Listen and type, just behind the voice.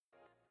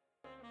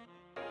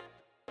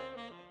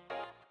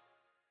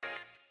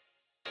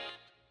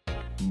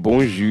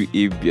Bonjour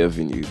et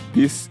bienvenue.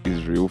 This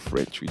is Real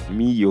French with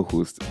me, your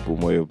host,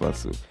 Bomoyo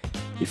Basso,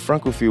 a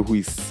Francophile who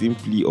is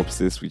simply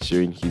obsessed with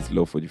sharing his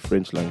love for the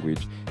French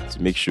language to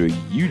make sure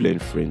you learn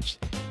French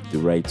the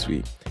right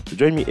way. So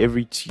join me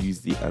every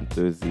Tuesday and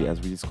Thursday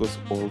as we discuss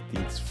all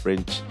things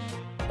French,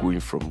 going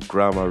from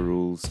grammar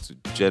rules to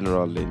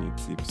general learning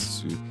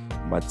tips to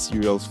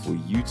materials for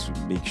you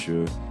to make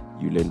sure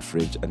you learn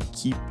French and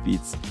keep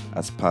it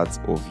as part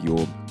of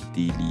your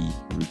daily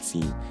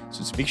routine.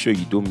 So to make sure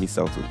you don't miss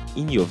out on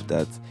any of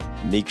that,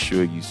 make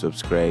sure you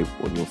subscribe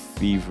on your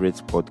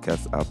favorite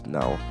podcast app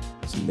now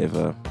to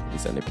never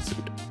miss an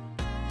episode.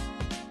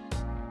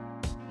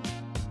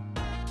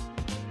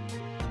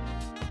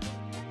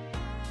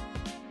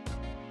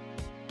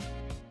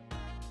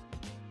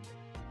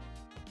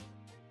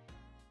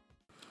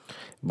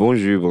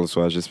 Bonjour,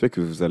 bonsoir. J'espère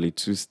que vous allez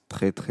tous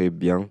très très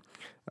bien.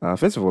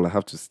 First of all, I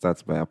have to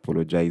start by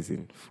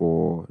apologizing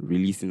for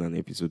releasing an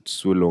episode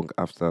so long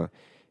after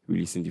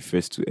releasing the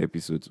first two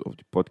episodes of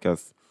the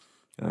podcast.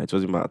 It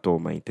wasn't at all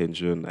my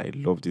intention. I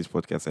love this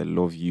podcast. I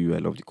love you. I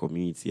love the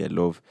community. I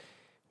love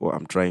what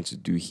I'm trying to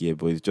do here.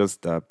 But it's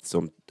just that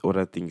some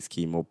other things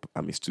came up.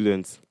 I'm a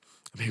student.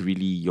 I'm a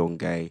really young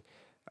guy.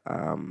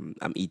 I'm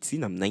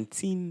 18. I'm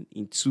 19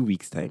 in 2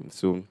 weeks' time.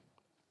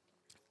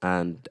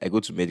 And I go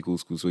to medical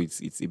school, so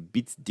it's a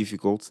bit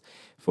difficult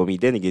for me.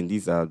 Then again,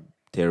 these are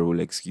terrible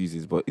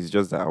excuses, but it's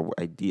just that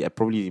I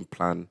probably didn't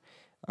plan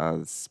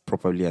as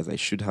properly as I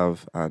should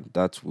have, and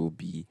that will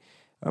be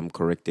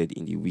corrected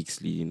in the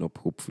weeks leading up,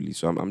 hopefully.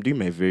 So I'm doing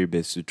my very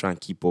best to try and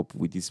keep up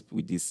with this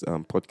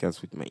podcast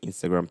with my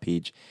Instagram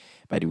page.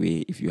 By the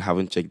way, if you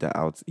haven't checked that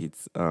out,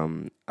 it's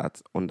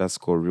at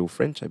 _real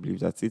French. I believe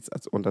that's it,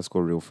 at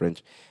 _real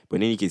French. But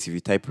in any case, if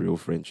you type real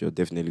French, you're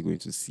definitely going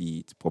to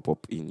see it pop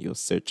up in your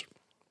search.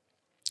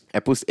 I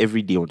post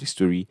every day on the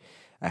story.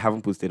 I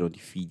haven't posted on the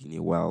feed in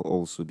a while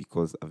also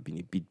because I've been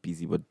a bit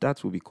busy, but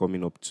that will be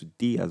coming up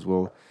today as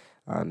well.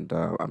 And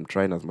I'm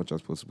trying as much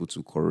as possible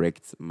to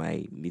correct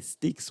my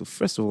mistakes. So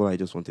first of all, I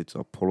just wanted to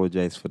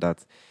apologize for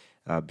that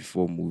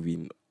before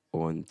moving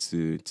on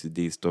to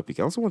today's topic.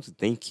 I also want to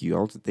thank you. I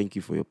want to thank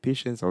you for your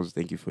patience. I want to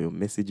thank you for your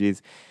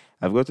messages.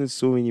 I've gotten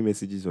so many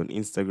messages on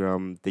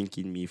Instagram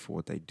thanking me for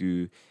what I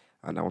do.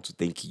 And I want to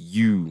thank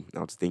you. I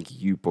want to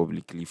thank you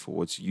publicly for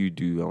what you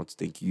do. I want to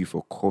thank you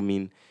for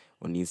coming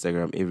on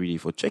Instagram every day,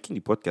 for checking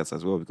the podcast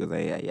as well, because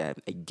I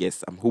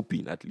guess, I'm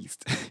hoping at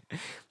least,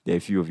 there are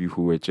a few of you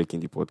who were checking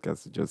the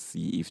podcast to just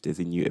see if there's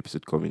a new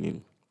episode coming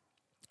in.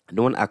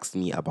 No one asked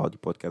me about the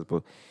podcast,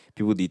 but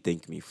people did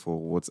thank me for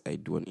what I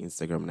do on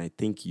Instagram. And I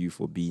thank you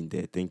for being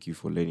there. Thank you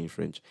for learning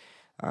French.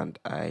 And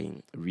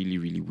I really,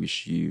 really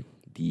wish you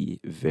the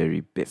very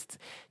best.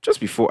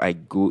 Just before I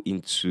go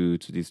into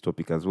this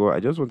topic as well, I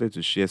just wanted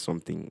to share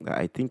something that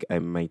I think I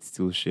might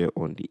still share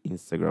on the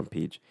Instagram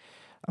page.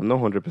 I'm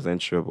not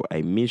 100% sure, but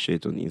I may share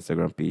it on the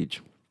Instagram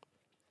page.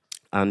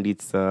 And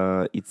it's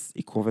a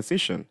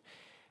conversation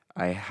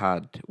I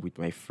had with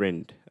my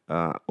friend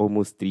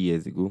almost 3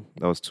 years ago.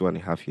 That was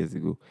 2.5 years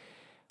ago.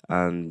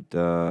 And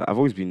I've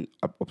always been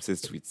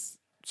obsessed with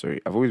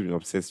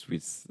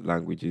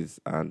languages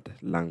and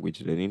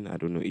language learning. I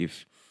don't know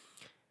if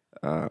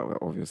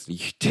obviously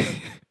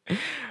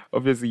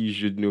obviously you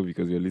should know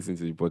because you're listening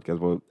to the podcast,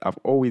 but I've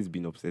always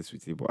been obsessed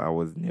with it, but I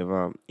was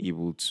never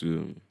able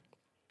to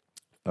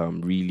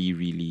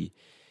really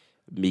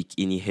make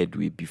any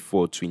headway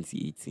before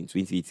 2018.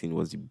 2018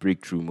 was the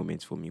breakthrough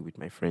moment for me with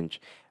my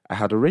French. I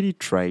had already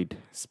tried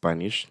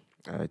Spanish,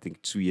 I think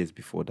 2 years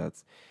before that,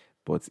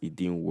 but it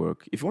didn't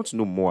work. If you want to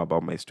know more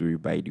about my story,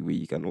 by the way,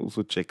 you can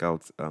also check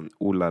out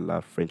Oh La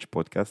La French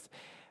podcast.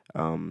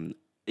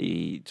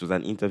 It was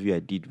an interview I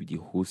did with the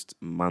host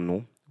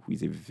Mano, who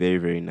is a very,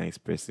 very nice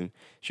person.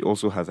 She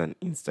also has an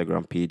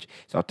Instagram page.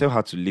 So I'll tell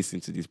her to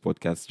listen to this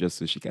podcast just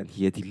so she can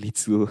hear the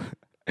little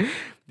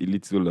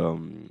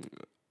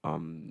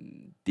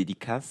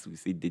dédicace. We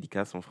say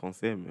dédicace en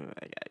français.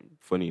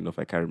 Funny enough,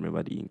 I can't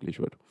remember the English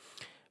word.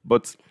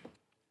 But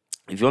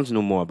if you want to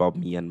know more about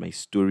me and my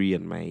story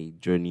and my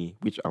journey,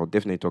 which I'll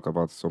definitely talk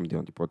about someday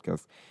on the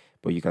podcast,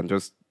 but you can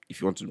just, if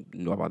you want to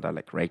know about that,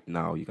 like right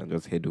now, you can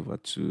just head over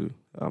to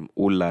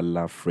Oh La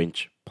La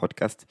French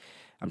podcast.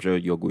 I'm sure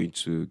you're going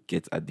to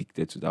get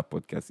addicted to that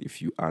podcast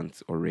if you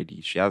aren't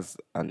already. She has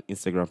an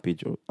Instagram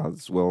page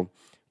as well,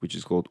 which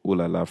is called Oh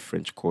La La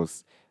French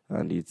Course,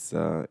 and it's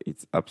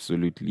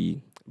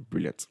absolutely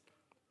brilliant.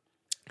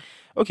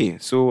 Okay,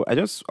 so I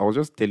was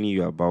just telling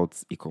you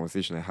about a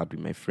conversation I had with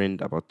my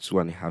friend about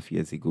 2.5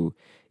 years ago,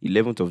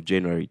 11th of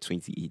January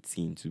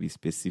 2018 to be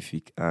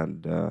specific,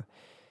 and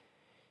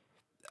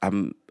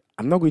I'm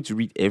not going to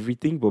read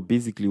everything, but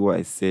basically what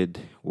I said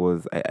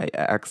was I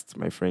asked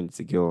my friend, it's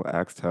a girl, I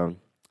asked her,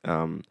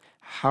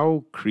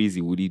 how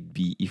crazy would it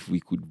be if we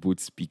could both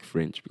speak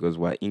French because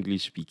we're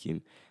English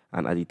speaking,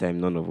 and at the time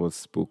none of us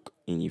spoke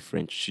any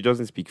French. She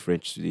doesn't speak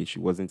French today. She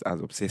wasn't as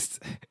obsessed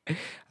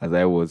as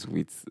I was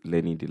with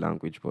learning the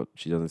language, but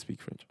she doesn't speak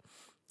French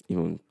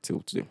even till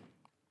today.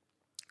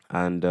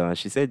 And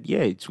she said,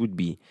 yeah, it would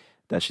be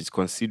that she's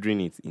considering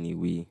it in a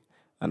way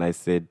And I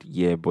said,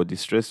 yeah, but the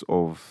stress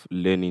of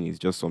learning is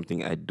just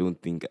something I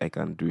don't think I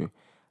can do.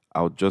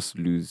 I'll just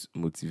lose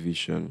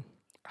motivation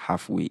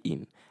halfway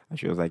in. And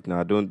she was like,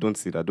 no, don't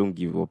say that. Don't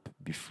give up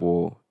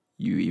before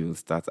you even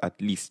start.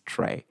 At least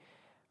try.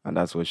 And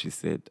that's what she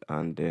said.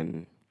 And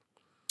then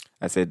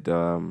I said,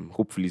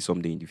 hopefully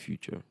someday in the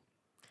future.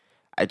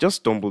 I just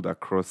stumbled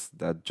across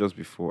that just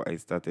before I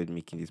started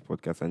making this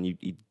podcast, and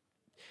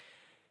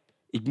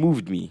it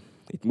moved me.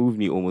 It moved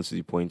me almost to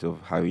the point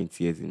of having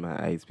tears in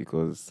my eyes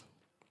because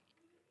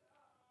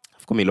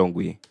I've come a long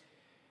way.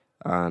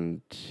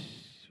 And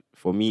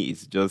for me,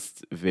 it's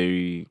just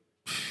very,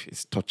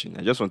 it's touching.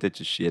 I just wanted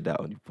to share that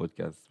on the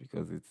podcast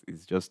because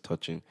it's just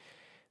touching.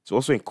 To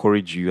also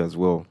encourage you as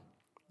well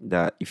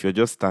that if you're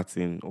just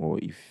starting or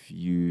if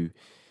you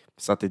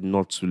started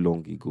not too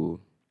long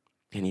ago,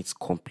 then it's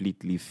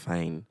completely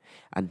fine.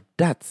 And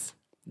that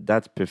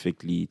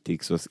perfectly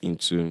takes us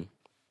into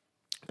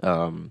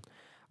um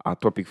our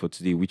topic for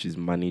today, which is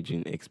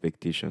managing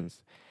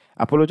expectations.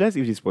 I apologize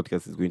if this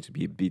podcast is going to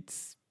be a bit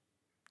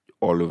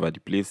all over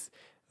the place.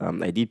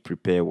 I did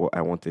prepare what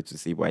I wanted to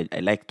say, but I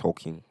like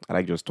talking. I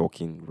like just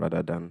talking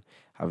rather than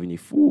having a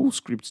full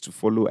script to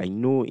follow. I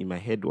know in my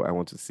head what I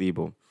want to say,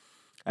 but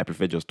I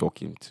prefer just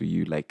talking to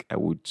you like I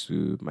would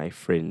to my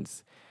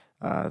friends.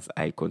 As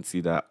I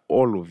consider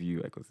all of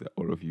you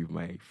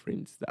my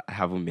friends that I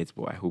haven't met,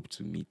 but I hope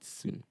to meet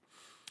soon.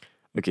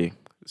 Okay,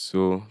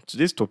 so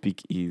today's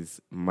topic is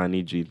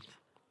managing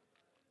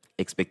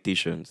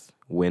expectations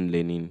when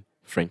learning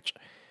French,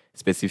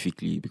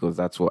 specifically because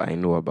that's what I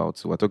know about.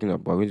 So we're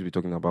going to be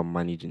talking about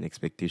managing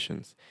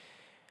expectations.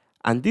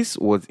 And this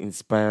was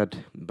inspired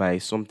by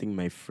something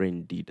my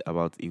friend did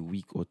about a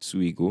week or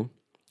two ago.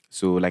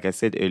 So, like I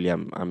said earlier,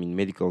 I'm in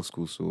medical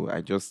school, so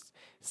I just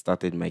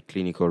started my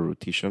clinical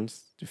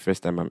rotations, the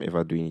first time I'm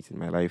ever doing it in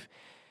my life.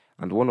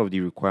 And one of the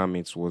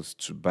requirements was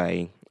to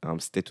buy a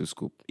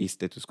stethoscope,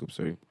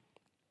 sorry.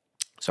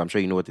 So I'm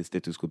sure you know what a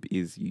stethoscope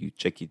is. You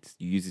check it,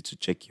 you use it to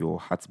check your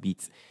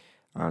heartbeat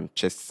and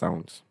chest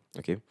sounds.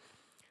 Okay.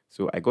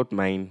 So I got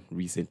mine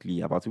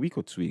recently, about a week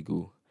or two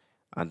ago.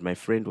 And my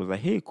friend was like,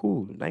 hey,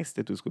 cool, nice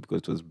stethoscope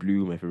because it was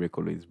blue. My favorite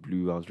color is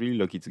blue. I was really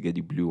lucky to get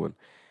the blue one.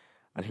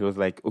 And he was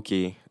like,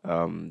 okay,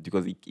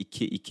 because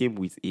it came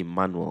with a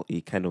manual,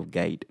 a kind of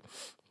guide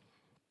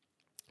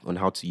on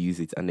how to use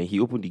it. And then he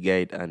opened the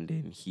guide and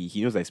then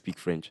he knows I speak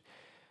French.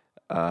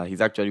 He's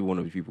actually one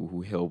of the people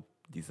who helped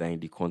design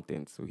the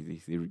content. So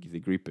he's a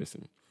great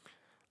person.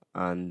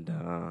 And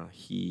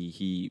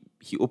he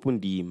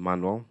opened the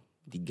manual,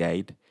 the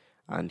guide,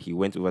 and he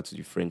went over to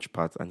the French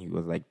part and he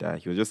was like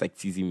that. He was just like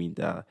teasing me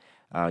that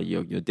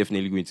you're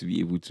definitely going to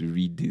be able to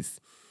read this.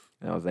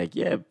 And I was like,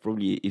 yeah,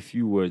 probably a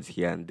few words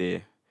here and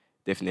there.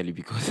 Definitely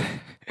because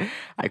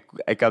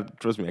I can't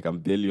trust me, I can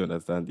barely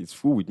understand. It's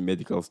full with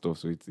medical stuff,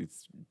 so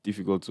it's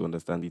difficult to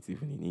understand it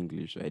even in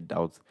English. I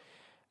doubt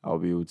I'll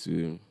be able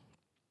to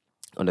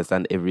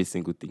understand every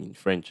single thing in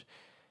French.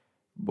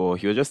 But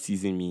he was just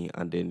teasing me,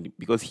 and then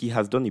because he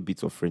has done a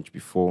bit of French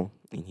before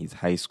in his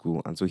high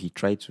school, and so he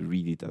tried to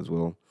read it as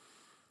well.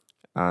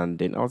 And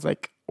then I was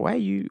like, why are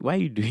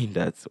you doing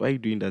that? Why are you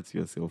doing that to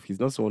yourself? He's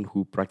not someone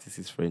who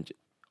practices French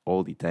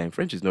all the time.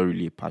 French is not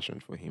really a passion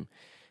for him.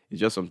 It's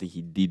just something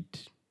he did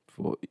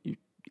for a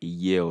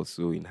year or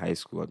so in high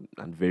school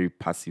and very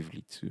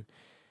passively too.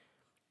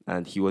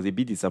 And he was a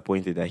bit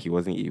disappointed that he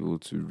wasn't able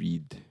to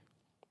read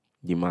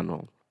the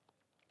manual.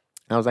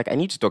 I was like, I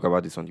need to talk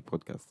about this on the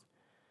podcast.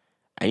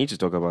 I need to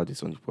talk about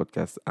this on the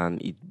podcast.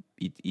 And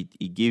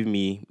it gave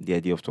me the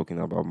idea of talking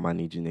about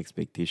managing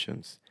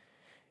expectations.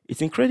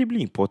 It's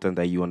incredibly important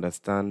that you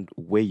understand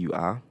where you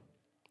are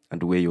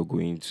and where you're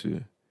going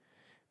to.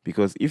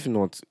 Because if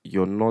not,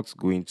 you're not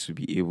going to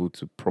be able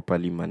to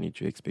properly manage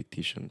your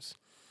expectations.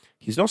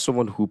 He's not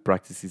someone who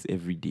practices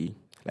every day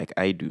like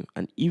I do.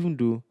 And even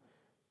though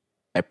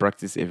I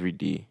practice every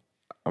day,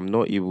 I'm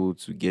not able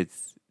to get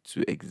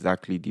to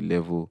exactly the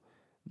level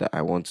that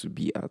I want to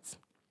be at.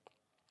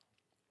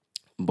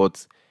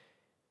 But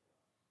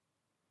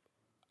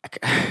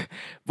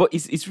but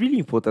it's really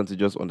important to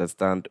just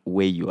understand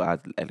where you are.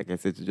 Like I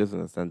said, to just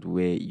understand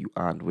where you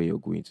are and where you're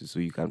going to, so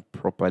you can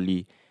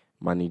properly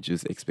manage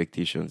those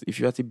expectations. If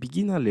you're at a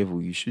beginner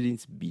level, you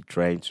shouldn't be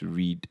trying to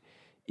read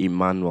a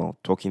manual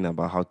talking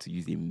about how to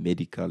use a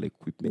medical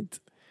equipment.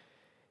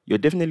 You're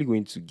definitely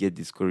going to get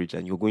discouraged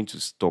and you're going to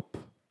stop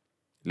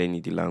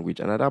learning the language.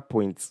 And at that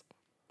point,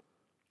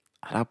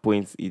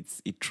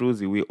 it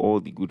throws away all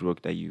the good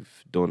work that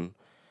you've done,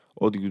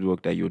 all the good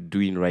work that you're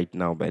doing right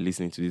now by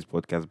listening to this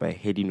podcast, by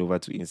heading over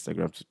to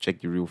Instagram to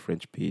check the Real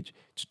French page,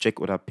 to check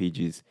other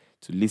pages,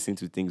 to listen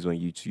to things on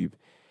YouTube.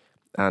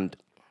 And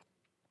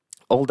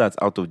all that's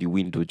out of the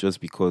window just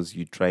because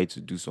you try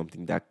to do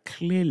something that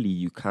clearly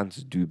you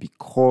can't do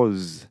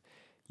because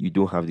you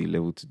don't have the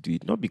level to do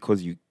it. Not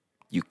because you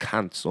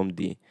can't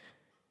someday,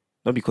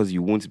 not because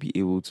you won't be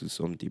able to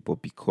someday,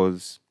 but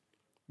because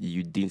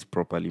you didn't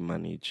properly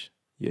manage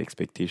your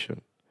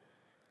expectation.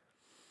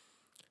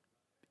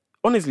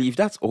 honestly, if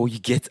that's all you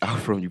get out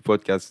from the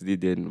podcast today,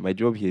 then my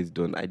job here is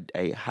done.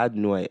 I had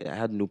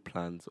no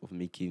plans of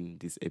making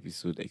this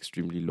episode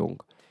extremely long,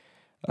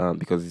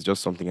 because it's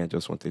just something I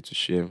just wanted to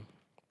share.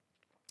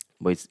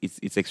 But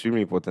it's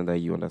extremely important that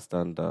you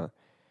understand that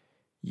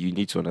you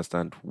need to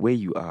understand where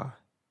you are,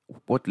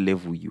 what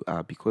level you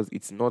are, because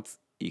it's not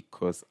a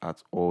curse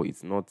at all.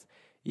 It's not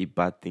a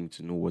bad thing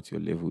to know what your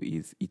level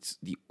is. It's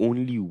the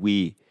only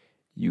way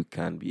you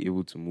can be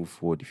able to move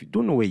forward. If you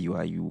don't know where you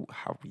are, you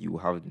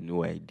have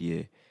no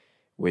idea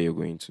where you're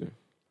going to.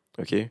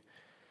 Okay?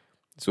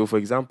 So for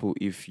example,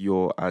 if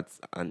you're at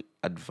an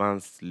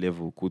advanced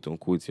level, quote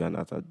unquote, you're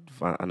at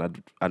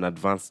an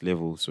advanced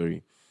level,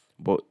 sorry.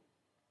 But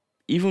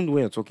even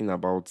when you're talking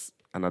about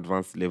an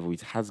advanced level,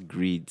 it has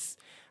grades.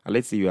 And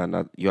let's say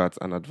you're at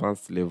an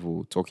advanced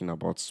level talking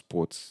about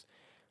sports.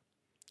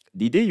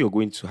 The day you're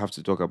going to have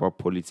to talk about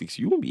politics,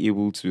 you won't be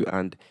able to.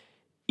 And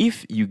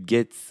if you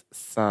get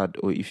sad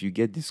or if you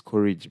get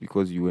discouraged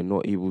because you were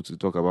not able to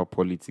talk about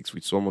politics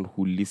with someone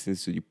who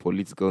listens to the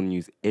political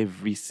news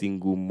every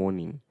single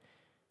morning,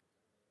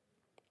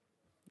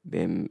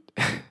 then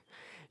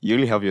you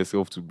only have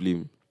yourself to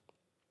blame,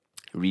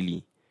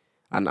 really.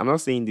 And I'm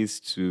not saying this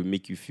to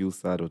make you feel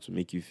sad or to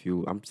make you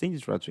feel, I'm saying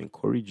this rather to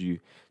encourage you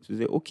to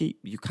say, okay,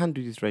 you can't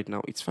do this right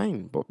now. It's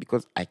fine. But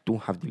because I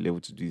don't have the level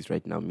to do this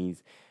right now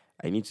means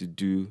I need to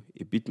do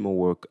a bit more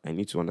work. I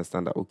need to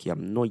understand that, okay,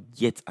 I'm not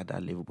yet at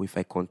that level. But if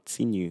I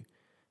continue,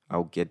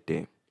 I'll get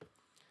there.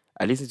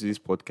 I listen to this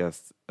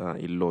podcast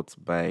a lot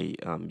by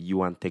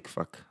Yuan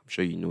Tekfak. I'm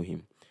sure you know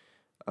him.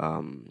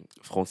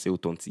 Français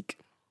Authentique.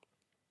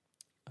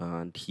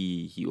 And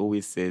he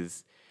always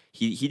says,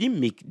 he didn't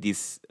make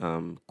this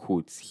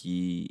quote.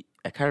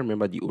 I can't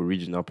remember the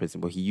original person,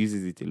 but he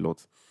uses it a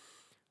lot.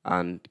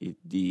 And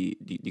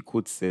the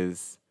quote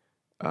says,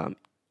 and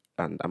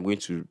I'm going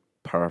to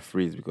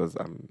paraphrase because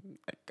I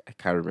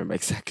can't remember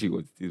exactly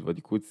what it is, but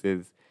the quote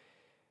says,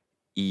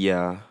 il y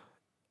a,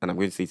 and I'm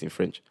going to say it in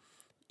French,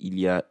 il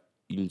y a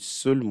il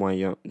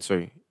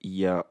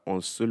y a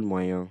un seul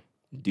moyen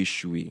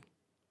d'échouer,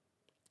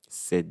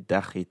 c'est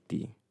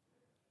d'arrêter.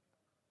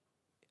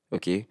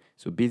 Okay,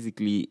 so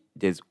basically,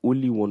 there's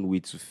only one way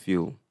to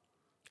fail,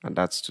 and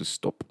that's to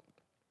stop.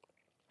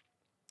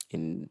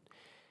 And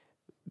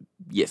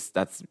yes,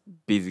 that's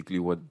basically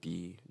what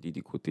the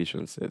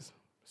quotation says.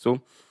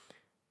 So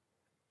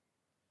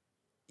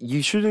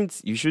you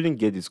shouldn't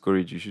get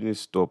discouraged. You shouldn't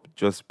stop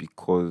just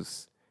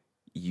because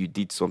you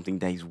did something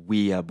that is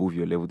way above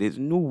your level. There's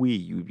no way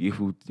you'll be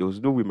able. There was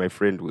no way my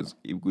friend was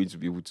going to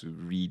be able to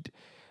read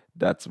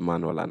that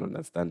manual and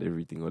understand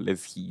everything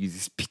unless he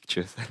uses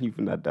pictures. And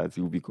even at that,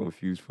 he will be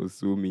confused for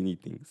so many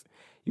things.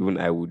 Even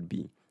I would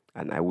be.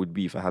 And I would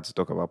be if I had to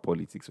talk about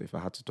politics or if I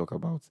had to talk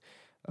about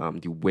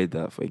the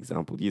weather, for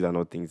example. These are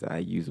not things that I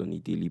use on a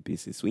daily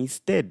basis. So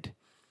instead,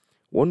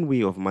 one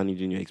way of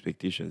managing your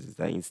expectations is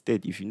that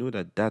instead, if you know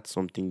that that's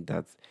something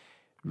that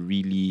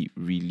really,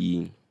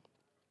 really,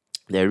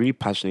 they're really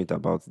passionate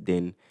about,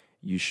 then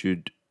you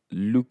should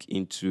look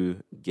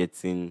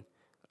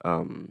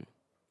um,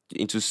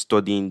 into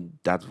studying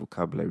that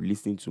vocabulary,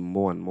 listening to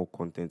more and more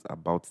content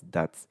about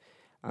that,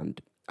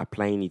 and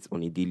applying it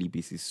on a daily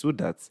basis so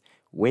that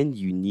when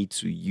you need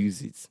to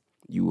use it,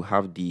 you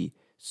have the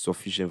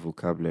sufficient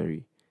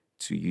vocabulary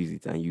to use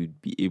it and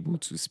you'd be able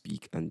to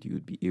speak and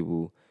you'd be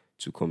able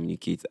to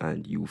communicate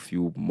and you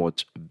feel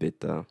much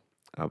better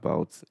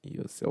about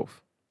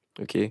yourself.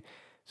 Okay.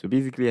 So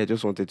basically, I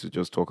just wanted to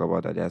just talk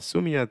about that. There are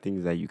so many other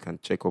things that you can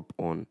check up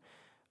on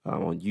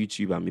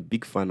YouTube. I'm a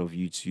big fan of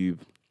YouTube.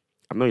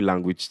 I'm not a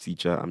language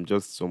teacher. I'm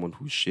just someone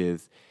who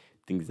shares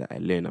things that I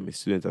learn. I'm a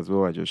student as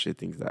well. I just share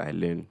things that I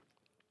learn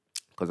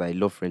because I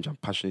love French. I'm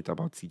passionate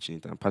about teaching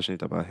it. I'm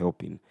passionate about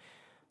helping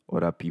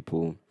other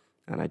people.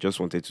 And I just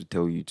wanted to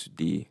tell you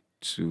today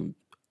to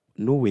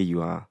know where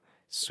you are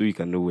so you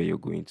can know where you're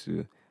going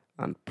to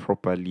and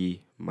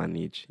properly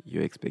manage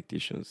your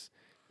expectations.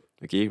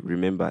 Okay?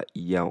 Remember,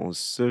 il y a un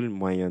seul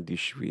moyen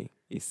d'échouer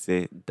et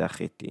c'est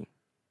d'arrêter.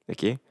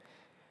 Okay?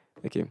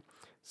 Okay.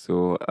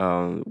 So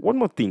one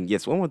more thing.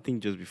 Yes, one more thing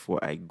just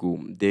before I go.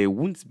 There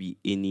won't be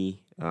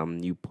any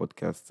new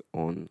podcast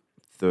on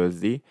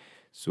Thursday.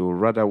 So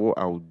rather what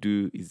I'll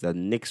do is that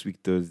next week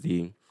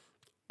Thursday,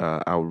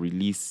 I'll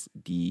release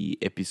the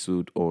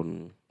episode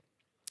on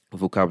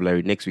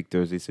vocabulary next week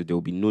Thursday. So there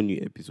will be no new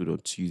episode on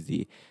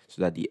Tuesday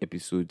so that the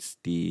episodes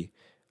stay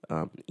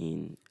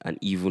in an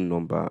even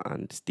number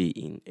and stay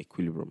in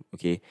equilibrium.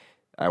 Okay.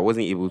 I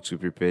wasn't able to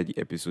prepare the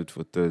episode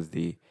for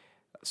Thursday.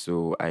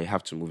 So I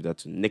have to move that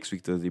to next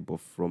week Thursday.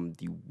 But from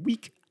the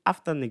week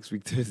after next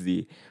week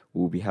Thursday,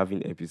 we'll be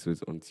having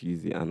episodes on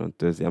Tuesday and on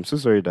Thursday. I'm so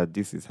sorry that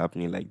this is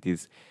happening like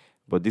this,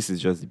 but this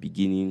is just the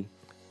beginning.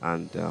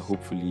 And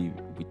hopefully,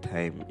 with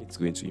time, it's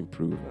going to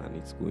improve and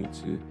it's going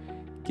to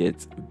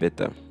get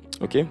better.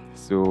 Okay,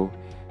 so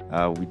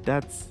with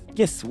that,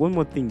 yes, one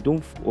more thing.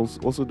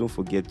 Also don't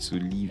forget to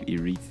leave a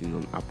rating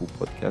on Apple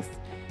Podcasts.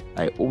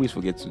 I always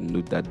forget to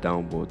note that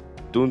down, but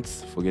don't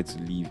forget to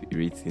leave a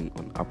rating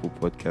on Apple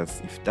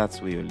Podcasts if that's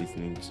where you're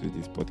listening to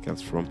this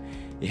podcast from.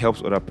 It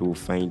helps other people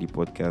find the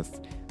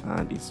podcast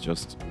and it's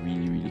just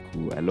really, really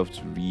cool. I love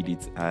to read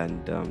it,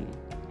 and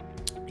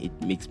it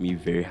makes me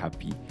very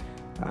happy,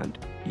 and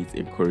it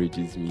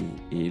encourages me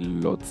a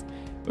lot.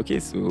 Okay,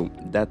 so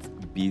that's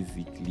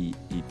basically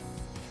it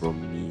from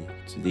me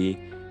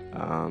today.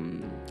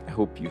 I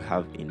hope you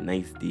have a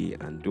nice day,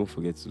 and don't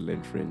forget to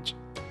learn French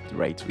the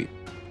right way.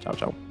 Ciao,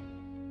 ciao.